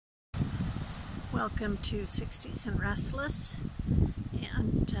Welcome to 60s and Restless,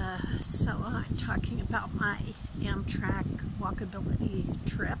 and so I'm talking about my Amtrak Walkability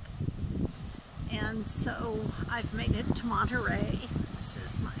trip. And so I've made it to Monterey. This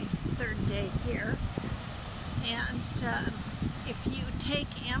is my third day here, and if you take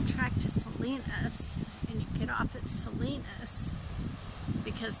Amtrak to Salinas and you get off at Salinas,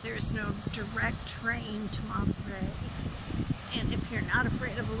 because there's no direct train to Monterey, and if you're not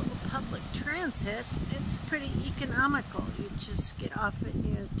afraid of a little public transit, it's pretty economical. You just get off and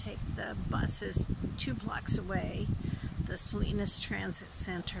you take the buses 2 blocks away, the Salinas Transit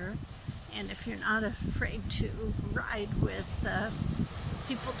Center. And if you're not afraid to ride with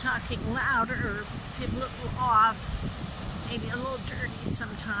people talking louder, people a little off, maybe a little dirty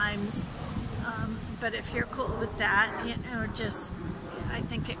sometimes, but if you're cool with that, you know, just I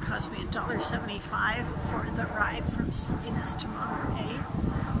think it cost me $1.75 for the ride from Salinas to Monterey.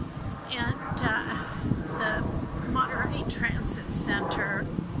 And the Monterey Transit Center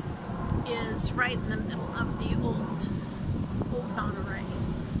is right in the middle of the old Monterey.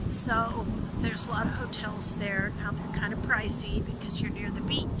 So there's a lot of hotels there. Now they're kind of pricey because you're near the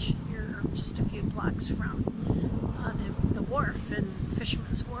beach. You're just a few blocks from the wharf and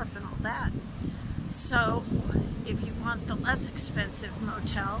Fisherman's Wharf and all that. So if you want the less expensive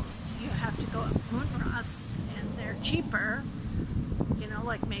motels, you have to go up Moonross, and they're cheaper, you know,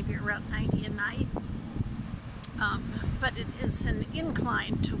 like maybe around $90 a night. But it is an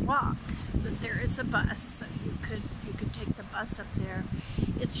incline to walk, but there is a bus, so you could take the bus up there.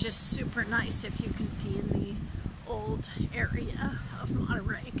 It's just super nice if you can be in the old area of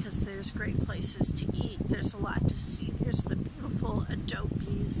Monterey, because there's great places to eat. There's a lot to see. There's the beautiful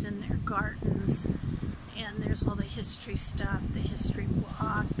adobes in their gardens, and there's all the history stuff, the history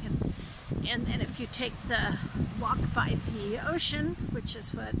walk, and then if you take the walk by the ocean, which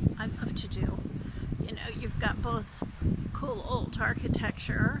is what I love to do, you know, you've got both cool old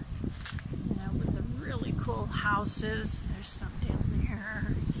architecture, you know, with the really cool houses. There's some down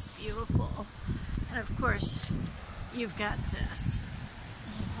there, just beautiful. And of course, you've got this,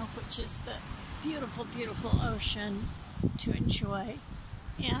 you know, which is the beautiful, beautiful ocean to enjoy.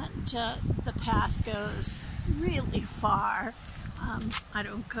 And the path goes really far.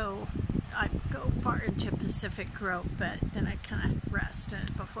 I go far into Pacific Grove, but then I kind of rest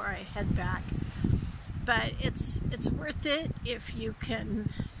before I head back. But it's worth it if you can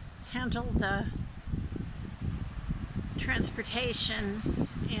handle the transportation.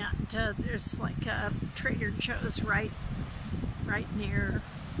 And there's like a Trader Joe's right near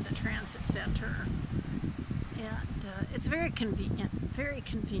the transit center. And it's very convenient,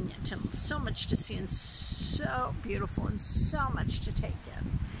 and so much to see, and so beautiful, and so much to take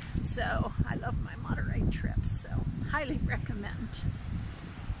in. So I love my Monterey trips, so highly recommend.